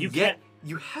 And You yet, can't-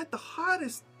 you had the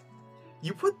hardest.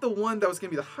 You put the one that was going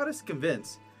to be the hardest to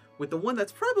convince with the one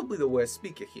that's probably the worst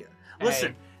speaker here.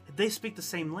 Listen, they speak the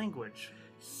same language.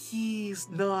 He's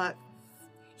not.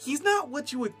 He's not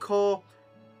what you would call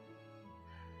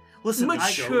Listen,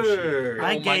 mature.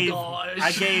 I Oh my gave gosh.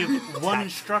 I gave one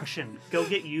instruction. Go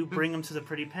get you, bring him to the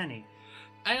Pretty Penny.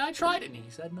 And I tried it, and he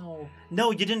said no.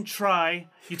 No, you didn't try.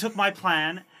 You took my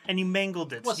plan and you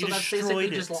mangled it. What, so you that's basically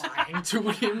destroyed it. just lying to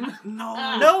him?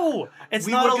 No. No, it's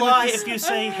We not were a gonna lie dis- if you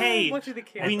say, "Hey, What do they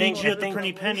care? we I need think- you I at the think-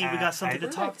 Pretty Penny. We got something I-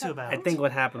 to talk to about." I think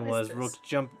what happened What is was this? Rook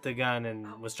jumped the gun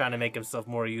and was trying to make himself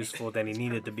more useful than he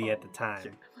needed to be at the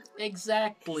time.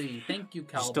 Exactly. Thank you,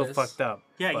 You're Calvis. still fucked up.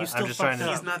 Yeah, but you still I'm just trying fucked to.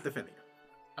 up. He's not defending.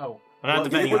 Oh. I'm not Well,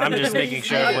 defending we're you. I'm gonna just defend making you.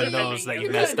 sure Yeah, everyone you're knows that defending- you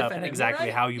you're messed kinda up defending, exactly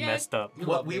right? how you Yeah. messed up. You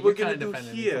What love we me, were you're gonna kinda do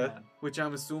defending me, here, come on. which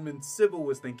I'm assuming Sybil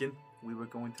was thinking, we were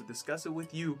going to discuss it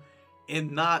with you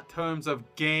in not terms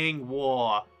of gang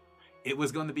war. It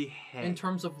was going to be In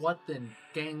terms of what then?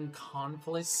 Gang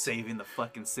conflict? saving the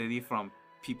fucking city from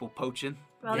people poaching.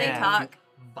 While Yeah. they talk,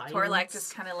 Violence? Torlak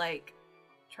just kind of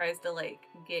tries to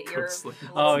get your Ghostly.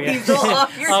 Oh, yeah. weasel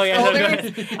off your Oh, yeah, no,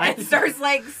 shoulders no. and starts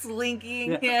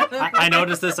slinking him. I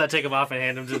noticed this. I take him off and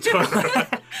hand him to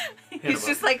Tor. He's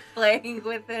just playing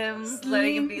with him,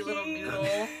 letting him be a little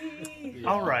noodle.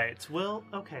 All right. Well,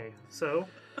 okay. So,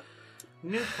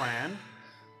 new plan.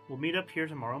 We'll meet up here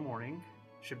tomorrow morning.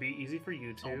 Should be easy for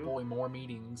you Oh two. boy, more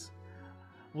meetings.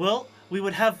 Well, we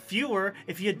would have fewer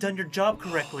if you had done your job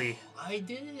correctly. I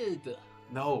did.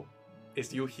 No.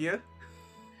 Is you here?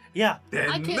 Yeah. Then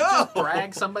I can't no! just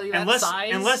brag somebody that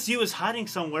size. Unless you was hiding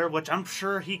somewhere, which I'm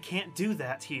sure he can't do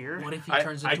that here. What if he I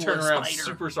turns into turn a around spider?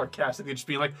 super sarcastically, just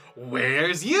being like,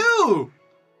 "Where's you?"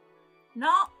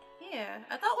 Not here.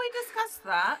 I thought we discussed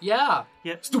that. Yeah.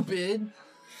 Yeah. Stupid.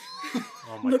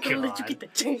 Oh my Look, god! I'll let you get the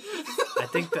chance. I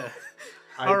think that.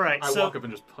 All right, I so- walk up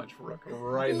and just punch Rook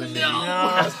right in the knee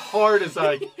No. as hard as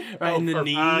I. Right in the or-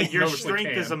 knee. Your Notice strength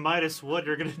can. is a minus one.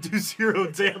 You're gonna do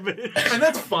 0 damage. And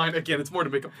that's fine. Again, it's more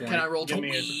to make a point. Can I roll to Give me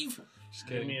a- weave? Just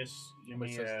Give kidding.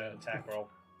 me a attack roll.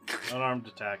 Unarmed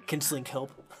attack. Can Slink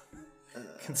help?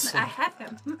 I have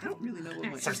him. I don't really know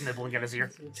what my. Starts nibbling at his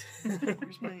ear.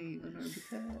 Where's my unarmed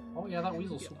attack? Oh yeah, that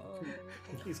weasel's super cool.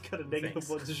 He's got a negative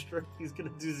 1 to strength. He's gonna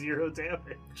do 0 damage.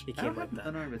 He I don't can't have let that.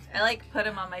 unarmed attack. I put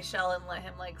him on my shell and let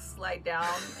him slide down.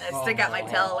 I stick out my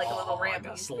tail like a little I ramp.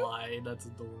 got slide. That's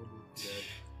adorable.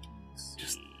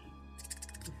 Just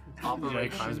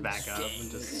Operation climbs back up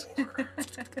and just. Score.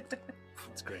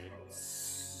 It's great.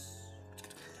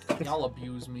 Y'all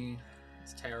abuse me.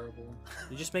 It's terrible.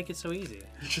 You just make it so easy.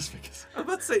 Just because. I was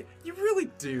about to say, you really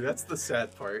do. That's the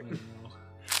sad part.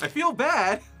 I feel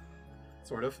bad.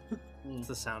 Sort of. It's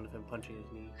the sound of him punching his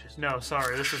knee. Just No,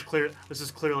 sorry. This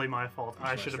is clearly my fault.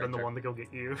 I my should have been the strength one to go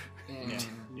get you.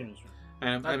 Yeah.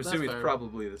 And I'm That's assuming it's fair.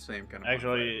 probably the same kind of.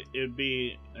 Actually, it would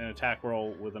be an attack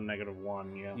roll with a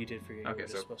 -1. Yeah. you did forget. Okay, you were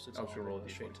just so supposed to I'll tell just roll him a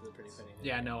to go D4. straight to the pretty penny.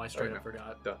 Yeah, no, I straight Okay. up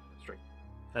forgot. Duh. Straight.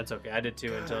 That's okay. I did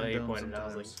too until he Dumb pointed out. I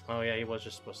was like, sometimes. oh yeah, he was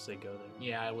just supposed to say go there.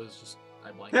 Yeah, I was just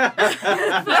I blanked.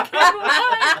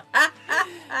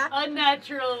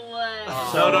 Unnatural one. Oh,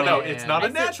 No. It's not I a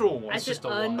natural one. I It's said just a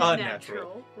one.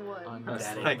 unnatural one.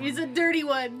 Unnatural. That It's a dirty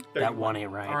one. That one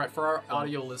ain't right. All right, for our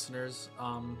audio listeners,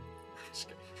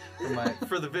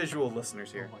 For the visual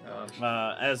listeners here.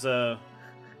 As a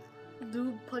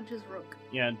Dude punches Rook.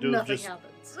 dude Nothing just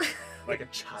happens. Like a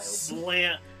child.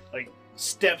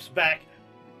 steps back,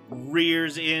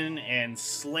 rears in, and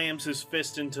slams his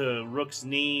fist into Rook's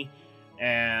knee,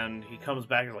 and he comes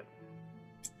back and like,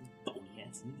 bony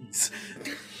ass knees.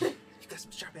 You got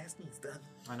some sharp ass knees, done.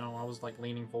 I know I was like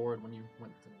leaning forward when you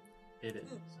went to hit it,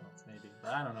 so maybe,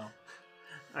 but I don't know.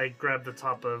 I grabbed the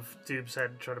top of Dube's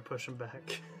head and try to push him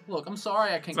back. Look, I'm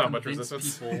sorry I can't It's not much convince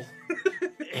resistance.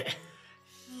 people.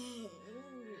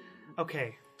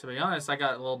 Okay. To be honest, I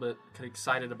got a little bit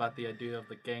excited about the idea of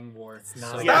the gang war.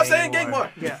 not So a Stop gang saying gang war.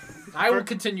 war! Yeah. I will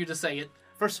continue to say it.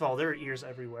 First of all, there are ears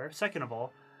everywhere. Second of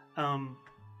all,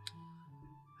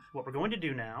 what we're going to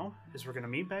do now is we're going to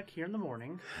meet back here in the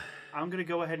morning. I'm going to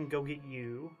go ahead and go get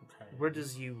you. Okay. Where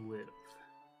does you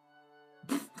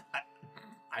live?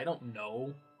 I don't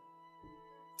know.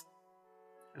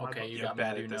 Am I Okay, bo- you You're got me.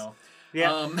 bad I do at this. know.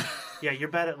 Yeah. Yeah, you're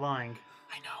bad at lying.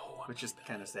 I know. Which is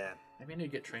kind of sad. Maybe I need to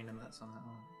get trained in that somehow.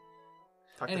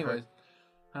 Talk to Anyways,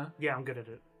 Yeah, I'm good at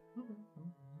it.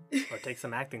 Or take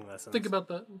some acting lessons. think about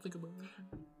that. Think about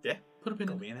that. Yeah. Put a pin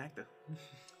Go in be an actor.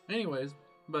 Anyways,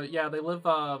 but yeah, they live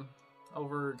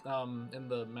over in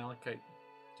the Malachite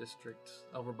district,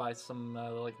 over by some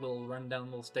like little rundown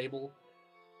little stable.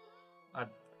 I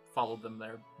followed them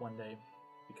there one day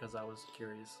because I was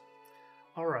curious.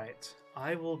 All right.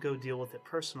 I will go deal with it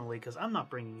personally because I'm not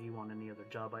bringing you on any other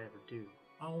job I ever do.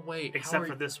 Oh wait, Except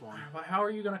for this one. How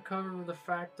are you gonna cover the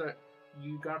fact that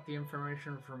you got the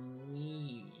information from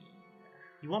me?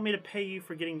 You want me to pay you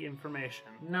for getting information?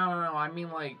 No. I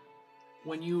mean like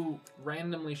when you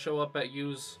randomly show up at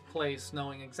you's place,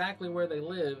 knowing exactly where they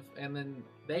live, and then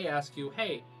they ask you,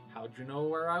 "Hey, how'd you know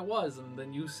where I was?" And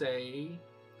then you say,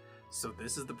 So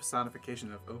this is the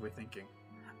personification of overthinking.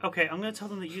 Okay, I'm going to tell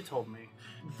them that you told me.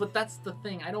 But that's the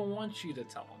thing. I don't want you to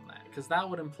tell them that, because that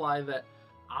would imply that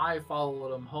I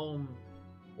followed them home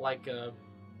like a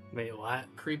Wait, what?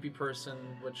 creepy person,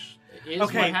 which is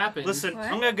Okay, what happened. listen, What?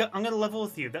 I'm gonna level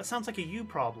with you. That sounds like a you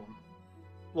problem.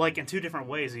 Like, in two different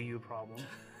ways, a you problem.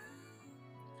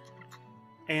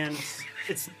 And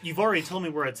you've already told me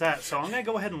where it's at, so I'm gonna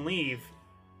go ahead and leave.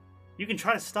 You can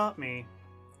try to stop me.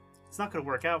 It's not gonna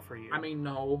work out for you. I mean,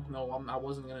 no, I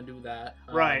wasn't gonna do that.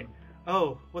 Right.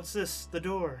 Oh, what's this? The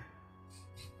door.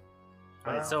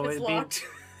 Alright, so It's it'd be. locked.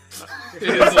 It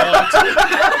is locked.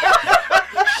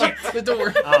 Shit, the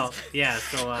door. Oh, yeah,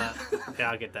 so,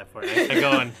 yeah, I'll get that for you. I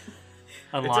go and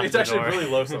unlock It's the actually door. really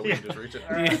low, so we Yeah. can just reach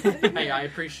it. Hey, I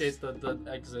appreciate the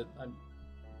exit.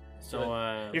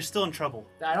 So, You're still in trouble.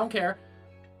 I don't care.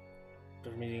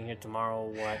 we're meeting here tomorrow,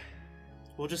 what?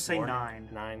 We'll just say Morning? 9.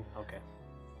 9? Okay.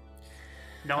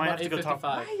 No, How I about have to go talk. 8:55?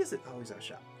 Why is it always our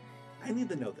shop? I need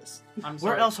to know this. I'm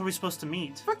sorry. Where else are we supposed to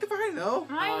meet? Fuck if I know.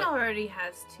 Mine already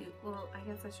has 2. Well, I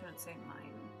guess I shouldn't say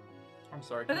mine. I'm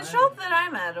sorry. But can the I- shop that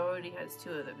I'm at already has 2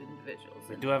 other individuals.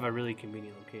 We in do it. have a really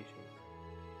convenient location.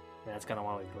 And that's kind of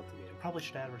why we built together. Probably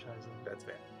should advertise them. That's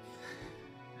fair.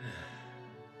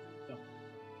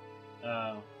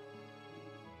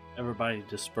 Everybody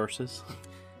disperses.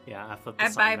 Yeah, I flipped the I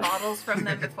buy sign back. bottles from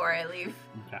them before I leave.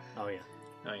 Oh, yeah.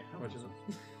 Oh yeah. How much is it?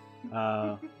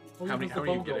 Uh, Well, How you many- get how the many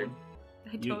bow you get going.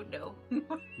 I don't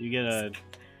know.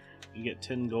 you get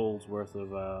 10 golds worth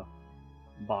of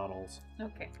bottles.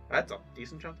 Okay. That's a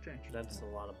decent chunk of change. That's a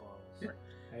lot of bottles. Yeah.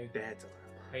 That's a lot.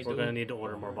 Hey, We're dude. gonna need to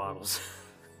order more bottles.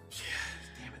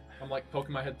 Damn it. I'm like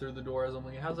poking my head through the door as I'm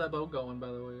like, how's that boat going, by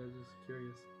the way? I was just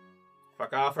curious.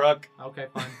 Fuck off, Rook. Okay,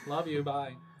 fine. Love you.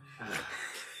 Bye.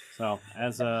 So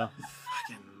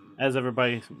as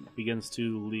everybody begins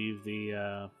to leave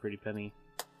the Pretty Penny,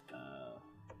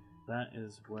 that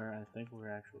is where I think we're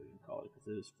actually gonna call it because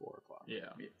it is 4 o'clock. Yeah.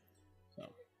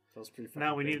 So That's pretty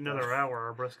Now we need another hour.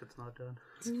 Our brisket's not done.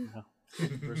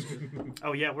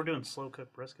 Oh yeah, we're doing slow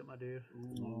cooked brisket, my dude.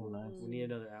 oh, nice. We need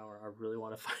another hour. I really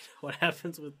want to find out what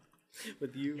happens with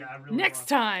you. Yeah, I really Next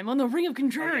time on the Ring of You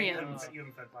Contrarians. haven't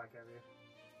fed Black, have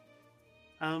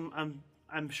you?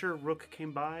 I'm sure Rook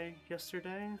came by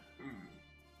yesterday.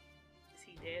 Is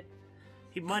he dead?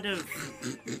 He might have.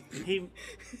 He.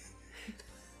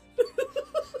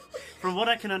 From what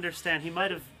I can understand, he might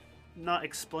have not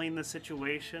explained the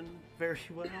situation very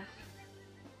well.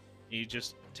 He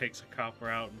just takes a copper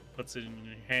out and puts it in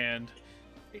your hand.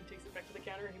 He takes it back to the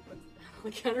counter and he puts it on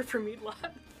the counter for me to laugh.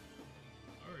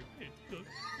 Alright, it's good.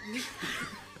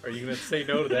 Are you gonna say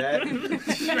no to that?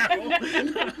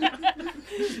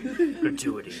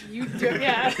 Gratuity. You do,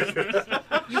 yeah.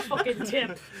 You fucking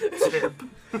Tip.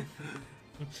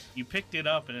 You picked it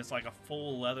up and it's like a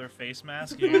full leather face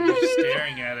mask. And you're just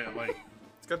staring at it like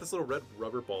It's got this little red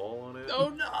rubber ball on it. Oh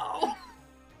no!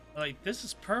 this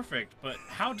is perfect. But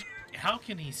how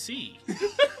can he see?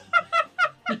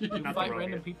 You Not fight the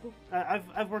random Rovia. people?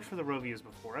 I've worked for the Rovias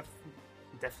before. I've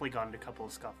definitely gotten into a couple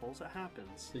of scuffles. It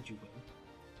happens. Did you win?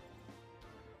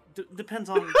 Depends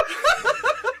on.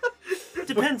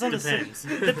 Depends on Depends.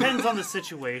 depends on the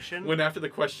situation. When after the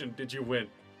question, did you win?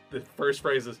 The first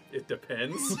phrase is, it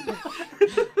depends.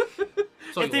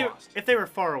 So if you they lost. if they were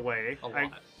far away, A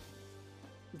lot.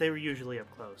 they were usually up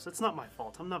close. It's not my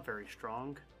fault. I'm not very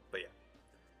strong. But yeah.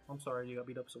 I'm sorry you got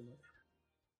beat up so much.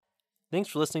 Thanks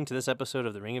for listening to this episode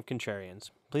of The Ring of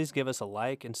Contrarians. Please give us a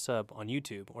like and sub on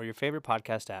YouTube or your favorite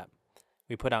podcast app.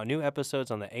 We put out new episodes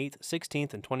on the 8th,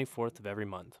 16th, and 24th of every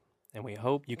month. And we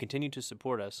hope you continue to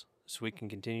support us so we can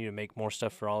continue to make more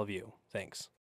stuff for all of you. Thanks.